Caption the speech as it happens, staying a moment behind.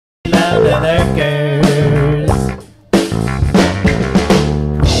out of their gears.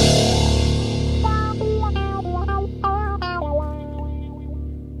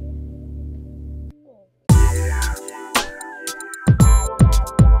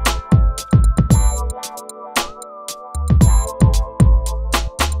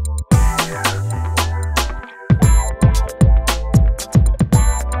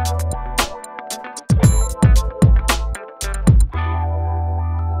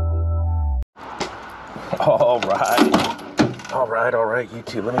 All right,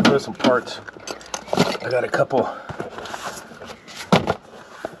 YouTube, let me throw some parts. I got a couple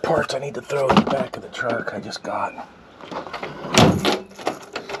parts I need to throw in the back of the truck I just got.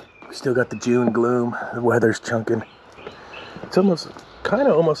 Still got the June gloom, the weather's chunking. It's kind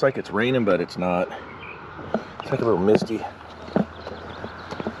of almost like it's raining, but it's not. It's like a little misty.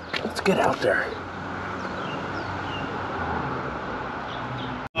 Let's get out there.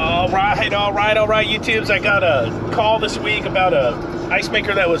 All right, YouTubes. I got a call this week about a ice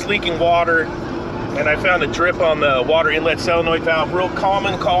maker that was leaking water, and I found a drip on the water inlet solenoid valve. Real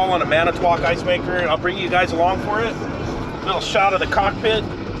common call on a Manitowoc ice maker. I'll bring you guys along for it. Little shot of the cockpit.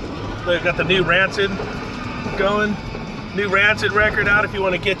 They've got the new Rancid going. New Rancid record out if you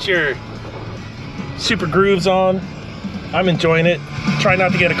want to get your super grooves on. I'm enjoying it. Try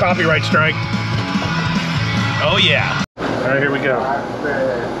not to get a copyright strike. Oh yeah. All right, here we go.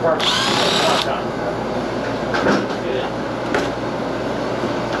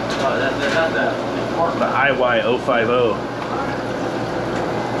 The H.V.A.C.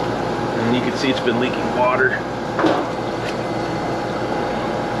 And you can see it's been leaking water.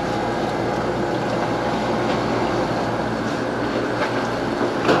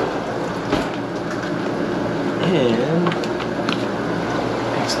 And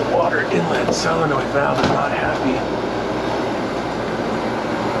it's the water inlet solenoid valve is not happy.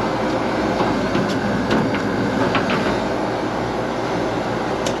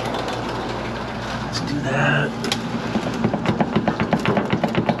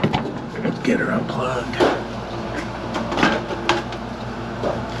 Get her unplugged.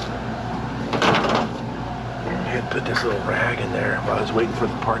 I had put this little rag in there while I was waiting for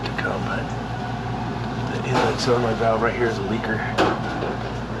the part to come, but the inlet solenoid valve right here is a leaker.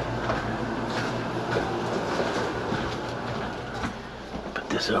 Put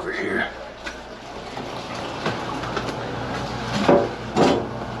this over here.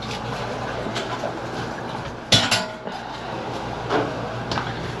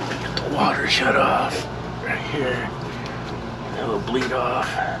 Water shut off right here. It'll bleed off.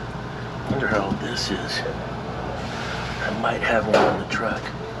 Wonder how old this is. I might have one on the truck.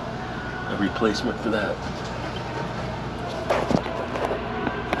 A replacement for that.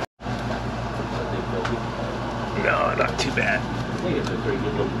 No, not too bad.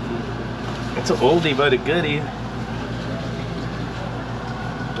 It's an oldie but a goodie.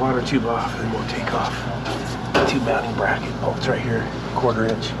 Water tube off, and we'll take off. Tube mounting bracket bolts right here, 1/4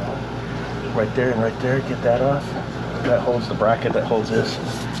 inch. Right there and right there, get that off. That holds the bracket that holds this.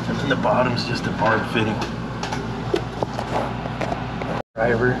 And then the bottom's just a barb fitting.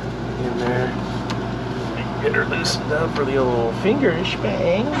 Driver in there. Get her loosened up for the old finger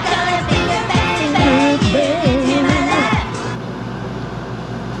bang.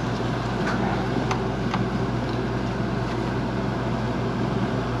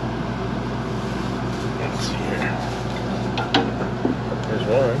 Let's see here. There's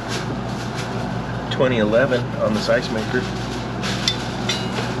one. 2011 on this ice maker.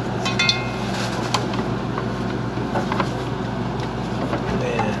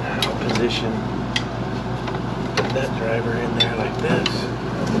 And I'll position that driver in there like this.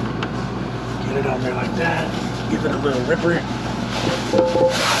 Get it on there like that. Give it a little ripper.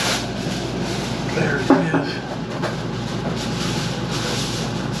 There it is.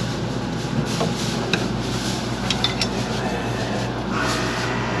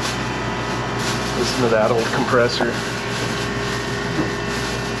 Listen to that old compressor.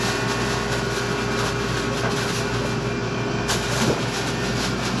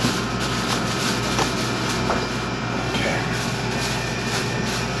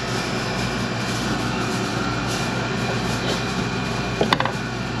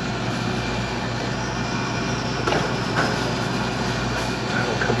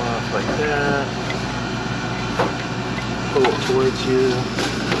 Like that. Pull it towards you.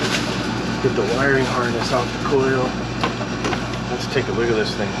 Get the wiring harness off the coil. Let's take a look at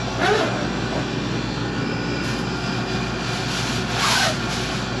this thing.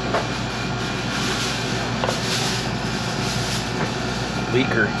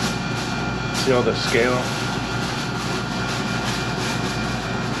 Leaker. See all the scale?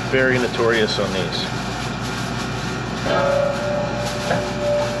 very notorious on these.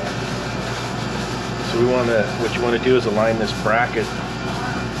 So what you want to do is align this bracket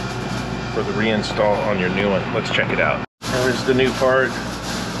for the reinstall on your new one. Let's check it out. There's the new part,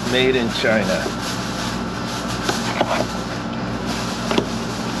 made in China.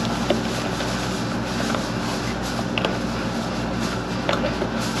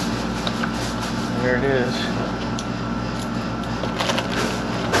 There it is.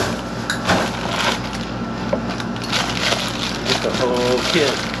 Get the whole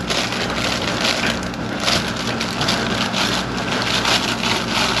kit.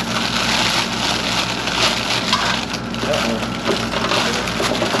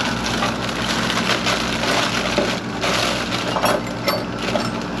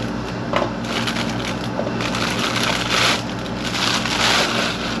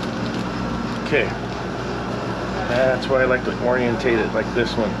 Okay, that's why I like to orientate it like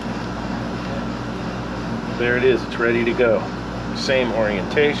this one. There it is, it's ready to go. Same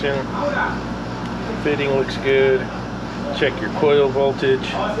orientation, fitting looks good. Check your coil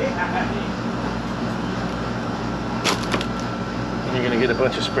voltage. And you're gonna get a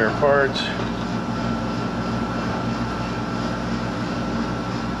bunch of spare parts.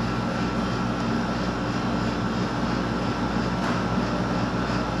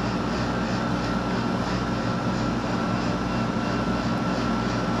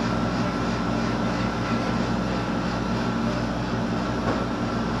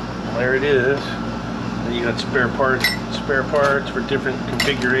 There it is. And you got spare parts for different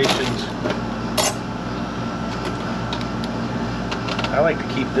configurations. I like to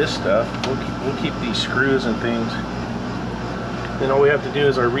keep this stuff. We'll keep these screws and things. Then all we have to do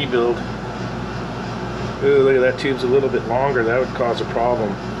is our rebuild. Ooh, look at that tube's a little bit longer. That would cause a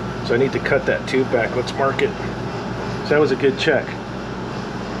problem. So I need to cut that tube back. Let's mark it. So that was a good check.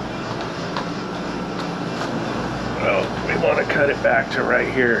 Well, we want to cut it back to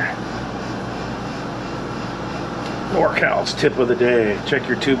right here. NorCal's tip of the day. Check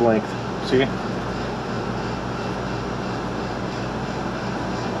your tube length. See?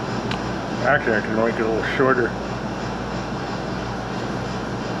 Actually, I can make it a little shorter.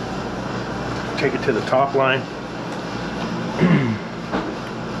 Take it to the top line.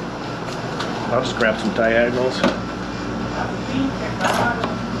 I'll just grab some diagonals.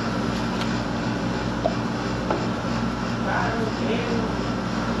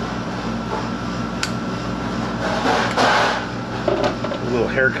 A little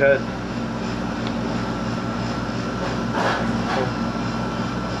haircut.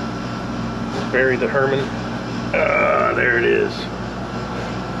 Bury the Herman. There it is.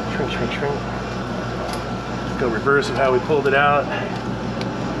 Shrink, shrink, shrink. Go reverse of how we pulled it out.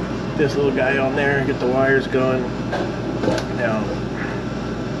 This little guy on there, get the wires going. Now,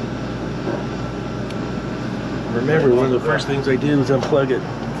 remember, one of the first things I did was unplug it.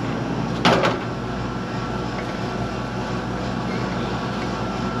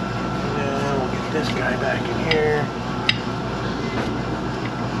 Now we'll get this guy back in here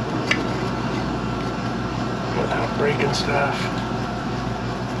without breaking stuff.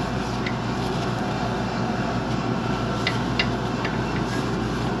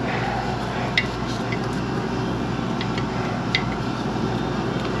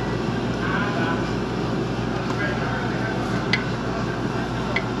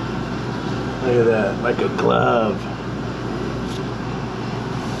 Look at that, like a glove.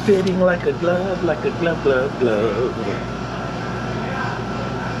 Fitting like a glove, glove, glove.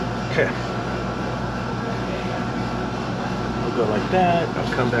 Okay. We'll go like that.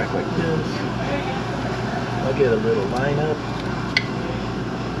 I'll come back like this. I'll get a little line up.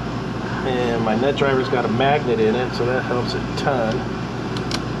 And my nut driver's got a magnet in it, so that helps a ton.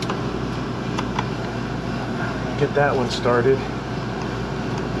 Get that one started.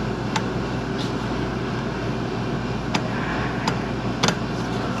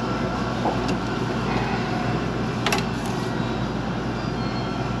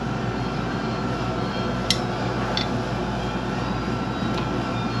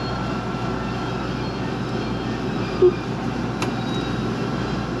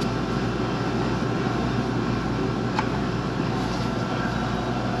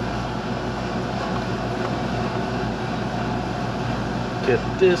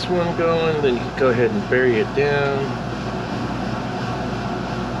 Get this one going, then you can go ahead and bury it down.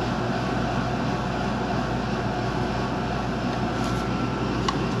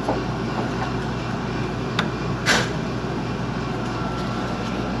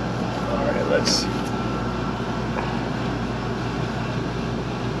 All right, let's see.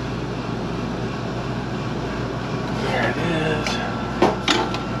 There it is.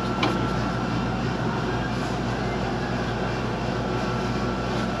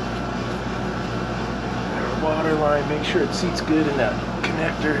 fine. Make sure it seats good in that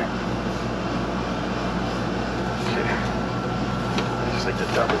connector. Okay. I just like to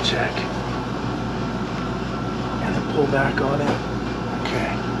double check. And then pull back on it.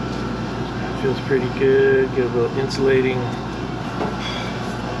 Okay. Feels pretty good. Get a little insulating.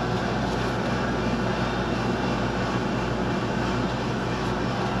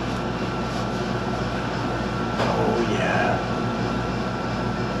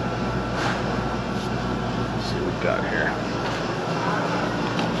 Got here.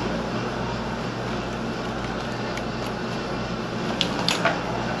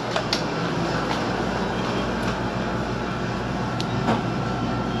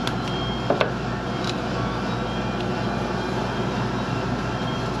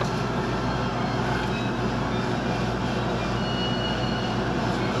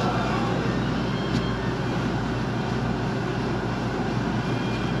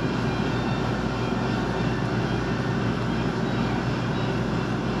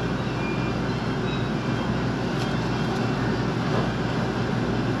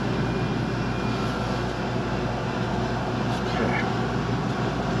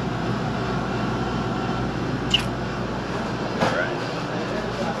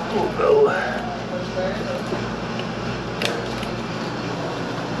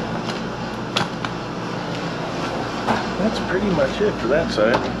 That's pretty much it for that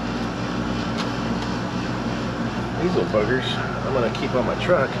side. These little buggers I'm gonna keep on my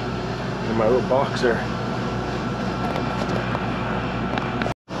truck in my little box there.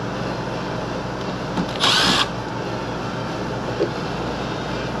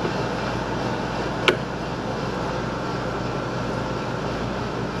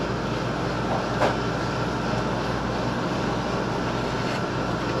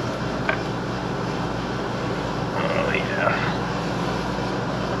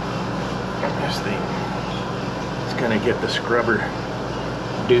 Gonna get the scrubber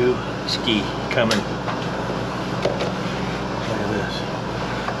do ski coming. Look at this.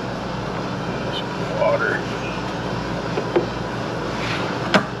 There's water.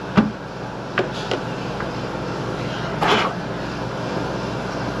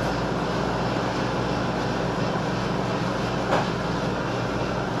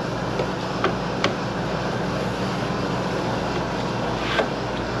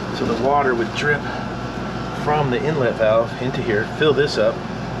 So the water would drip from the inlet valve into here, fill this up,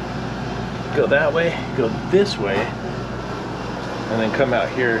 go that way, go this way, and then come out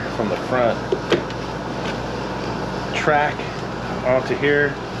here from the front, track onto here,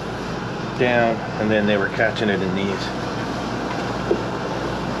 down, and then they were catching it in these.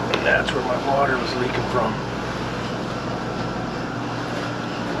 And that's where my water was leaking from.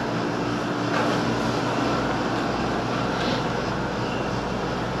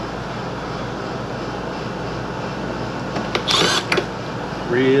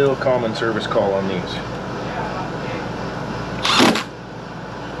 Real common service call on these.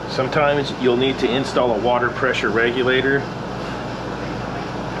 Sometimes you'll need to install a water pressure regulator,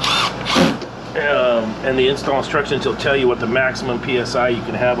 and the install instructions will tell you what the maximum PSI you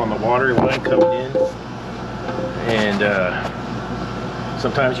can have on the water line coming in. And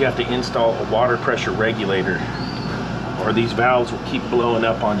sometimes you have to install a water pressure regulator, or these valves will keep blowing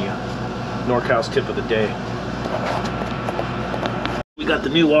up on you. NorCal's tip of the day. We got the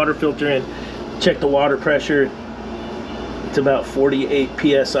new water filter in. Check the water pressure. It's about 48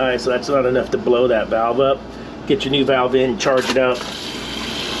 PSI, so that's not enough to blow that valve up. Get your new valve in, charge it up.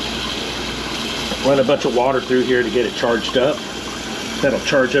 Run a bunch of water through here to get it charged up. That'll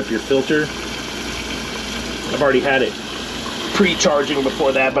charge up your filter. I've already had it pre-charging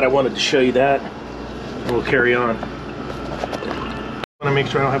before that, but I wanted to show you that. And we'll carry on. I want to make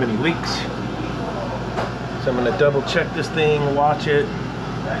sure I don't have any leaks. So I'm going to double check this thing, watch it,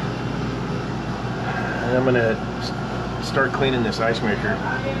 and I'm going to start cleaning this ice maker.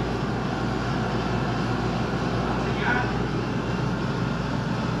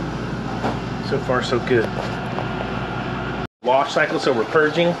 So far so good. Wash cycle, so we're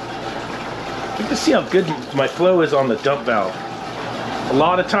purging. You can see how good my flow is on the dump valve. A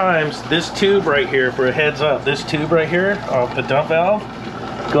lot of times this tube right here, for a heads up, this tube right here off the dump valve,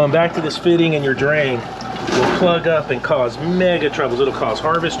 going back to this fitting in your drain, will plug up and cause mega troubles. It'll cause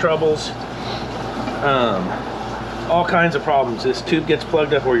harvest troubles, all kinds of problems. This tube gets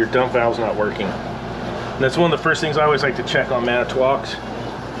plugged up or your dump valve's not working. And that's one of the first things I always like to check on Manitowocs.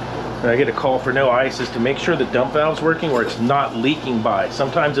 When I get a call for no ice, is to make sure the dump valve's working or it's not leaking by.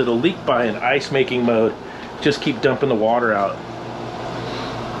 Sometimes it'll leak by in ice making mode. Just keep dumping the water out.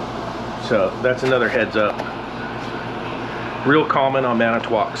 So that's another heads up. Real common on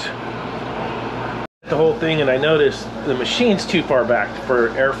Manitowocs. the whole thing, and I noticed the machine's too far back for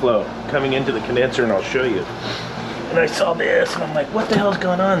airflow coming into the condenser, and I'll show you. And I saw this, and I'm like, what the hell's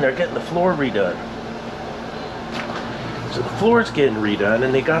going on? They're getting the floor redone. So the floor's getting redone,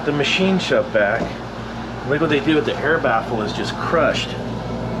 and they got the machine shoved back. Look what they do with the air baffle is just crushed.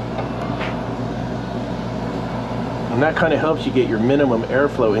 And that kind of helps you get your minimum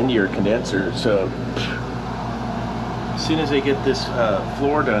airflow into your condenser. So as soon as they get this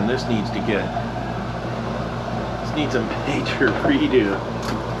floor done, this needs a major redo.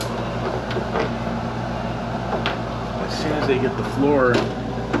 As soon as they get the floor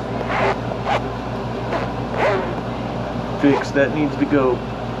fixed, that needs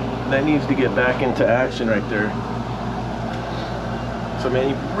to get back into action right there. So man,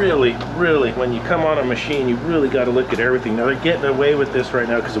 you really, when you come on a machine, you really got to look at everything. Now they're getting away with this right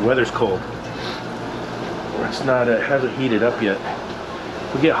now because the weather's cold. It's not, it hasn't heated up yet.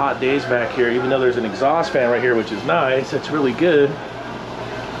 We get hot days back here, even though there's an exhaust fan right here, which is nice. It's really good.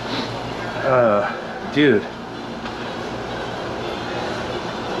 Dude.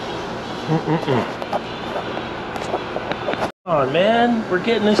 Come on, man. We're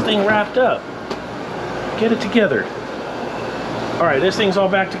getting this thing wrapped up. Get it together. All right, this thing's all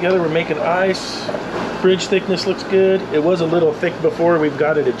back together. We're making ice. Bridge thickness looks good. It was a little thick before. We've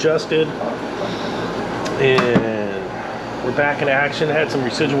got it adjusted. And we're back in action. Had some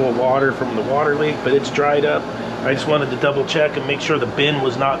residual water from the water leak, but it's dried up. I just wanted to double check and make sure the bin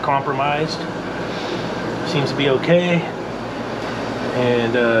was not compromised. Seems to be okay.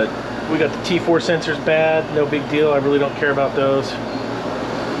 And we got the T4 sensors bad. No big deal. I really don't care about those.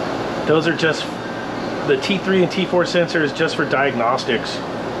 Those are just, the T3 and T4 sensor is just for diagnostics.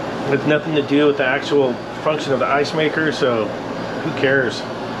 It has nothing to do with the actual function of the ice maker, so who cares?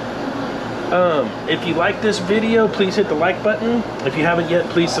 If you like this video, please hit the like button. If you haven't yet,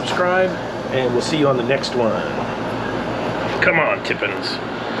 please subscribe, and we'll see you on the next one. Come on, Tippins.